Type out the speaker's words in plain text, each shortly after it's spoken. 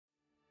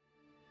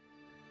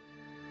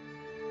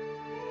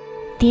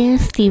Dear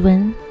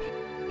Steven,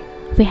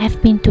 we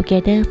have been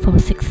together for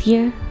 6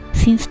 years,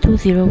 since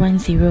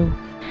 2010.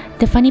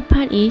 The funny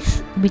part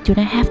is, we do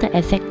not have the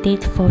exact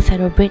date for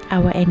celebrate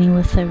our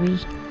anniversary.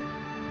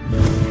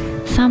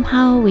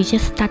 Somehow we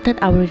just started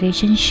our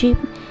relationship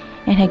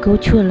and I go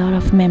through a lot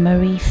of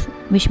memories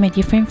which may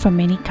differ from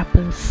many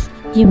couples.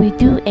 You will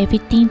do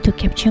everything to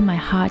capture my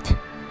heart.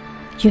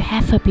 You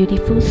have a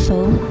beautiful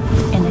soul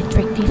and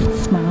attractive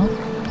smile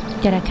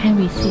that I can't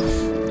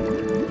resist.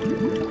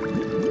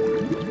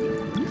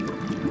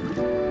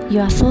 You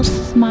are so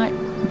smart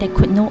that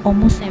could know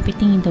almost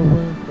everything in the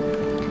world.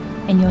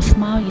 And your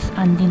smile is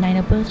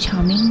undeniable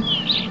charming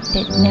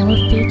that never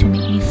failed to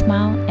make me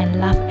smile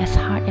and laugh as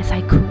hard as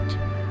I could.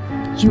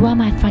 You are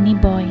my funny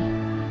boy,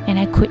 and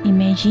I could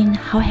imagine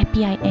how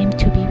happy I am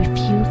to be with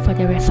you for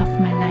the rest of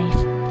my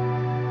life.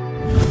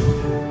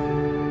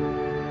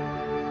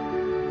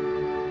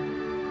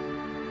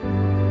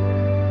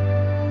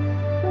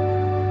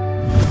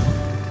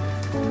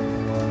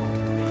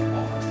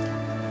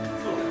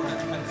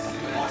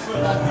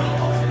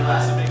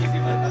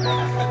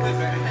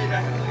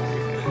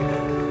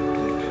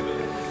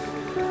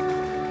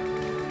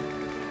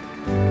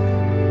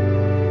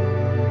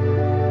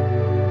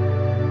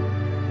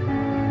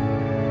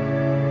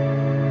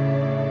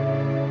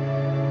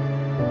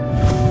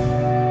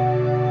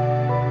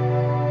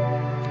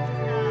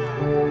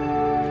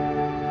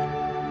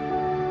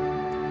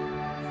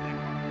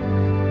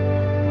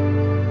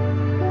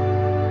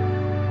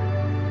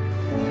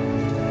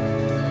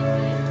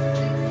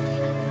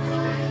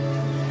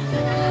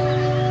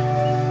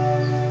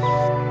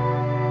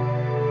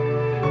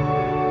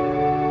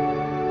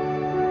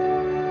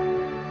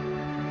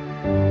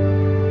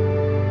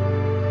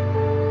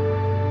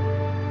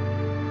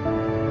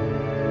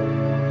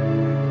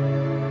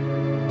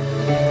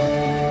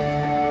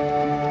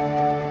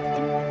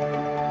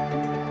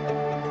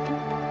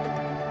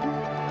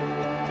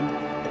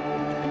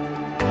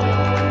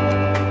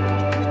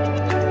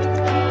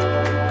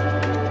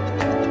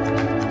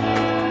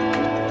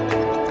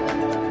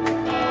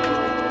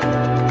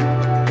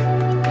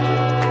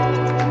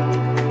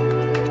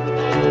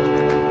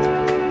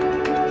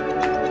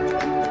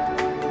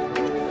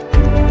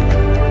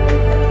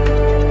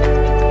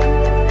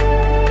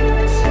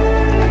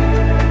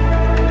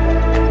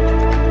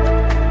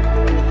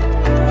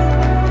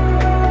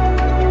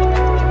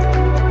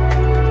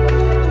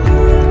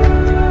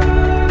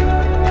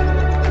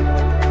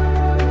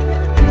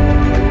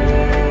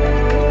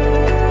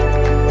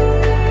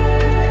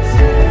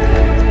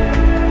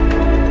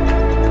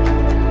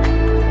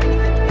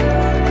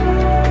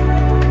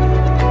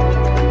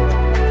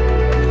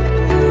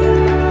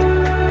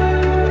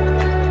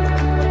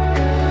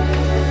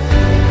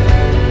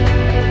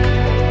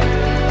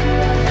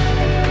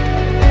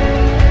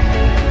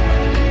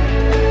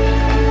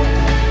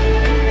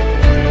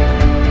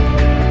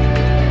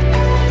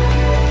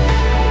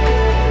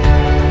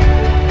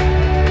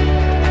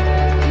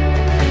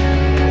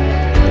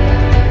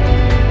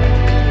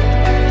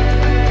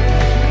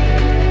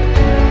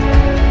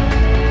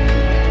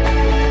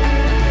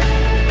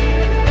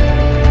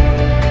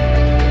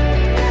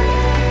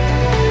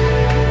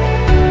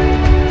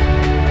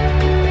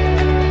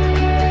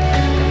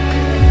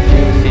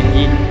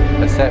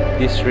 Accept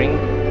this ring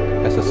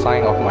as a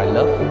sign of my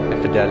love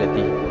and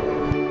fidelity.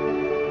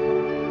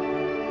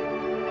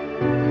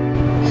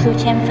 Su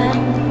Chen-fan,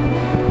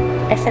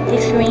 accept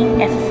this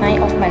ring as a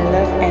sign of my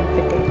love and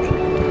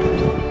fidelity.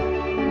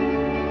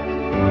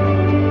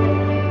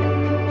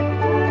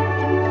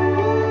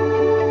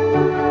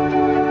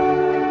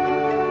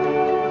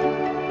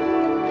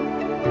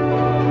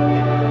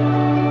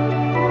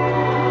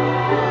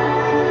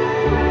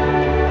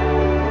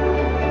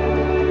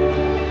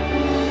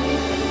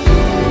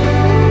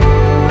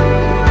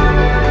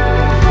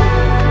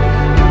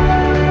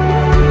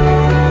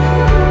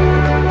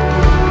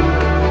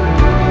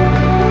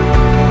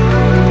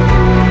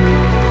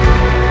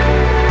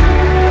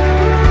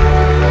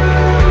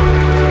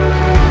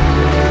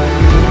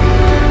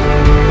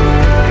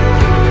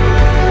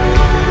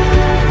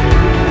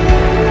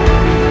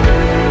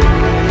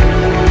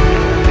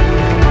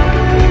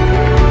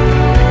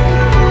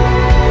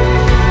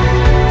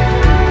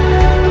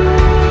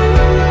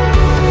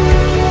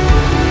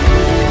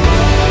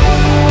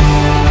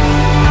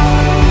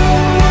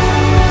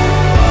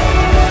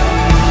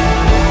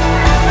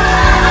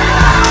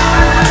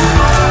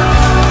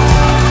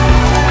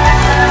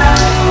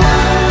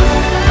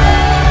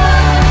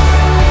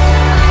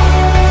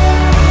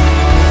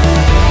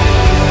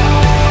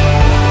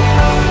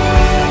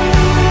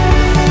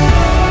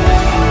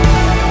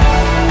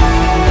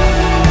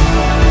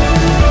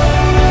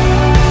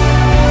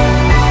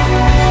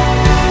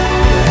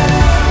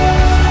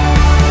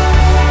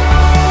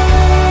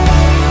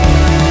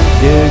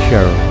 Dear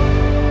Cheryl,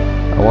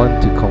 I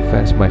want to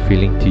confess my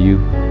feeling to you.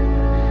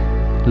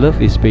 Love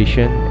is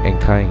patient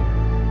and kind.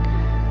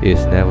 It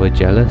is never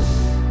jealous.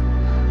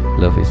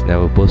 Love is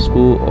never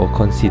boastful or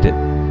conceited.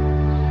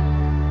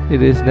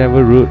 It is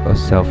never rude or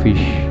selfish.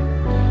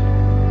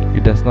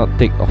 It does not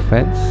take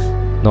offense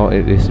nor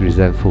it is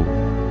resentful.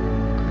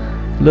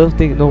 Love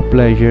takes no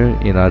pleasure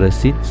in other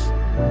sins,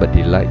 but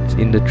delights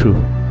in the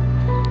truth.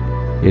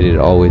 It is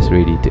always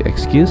ready to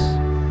excuse,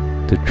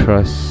 to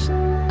trust,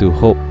 to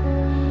hope,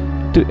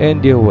 to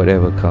endure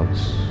whatever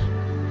comes.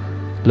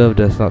 Love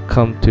does not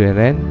come to an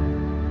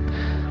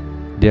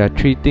end. There are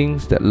three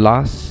things that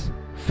last: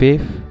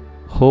 faith,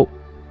 hope,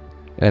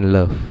 and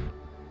love.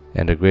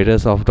 And the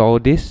greatest of all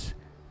this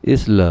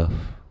is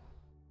love.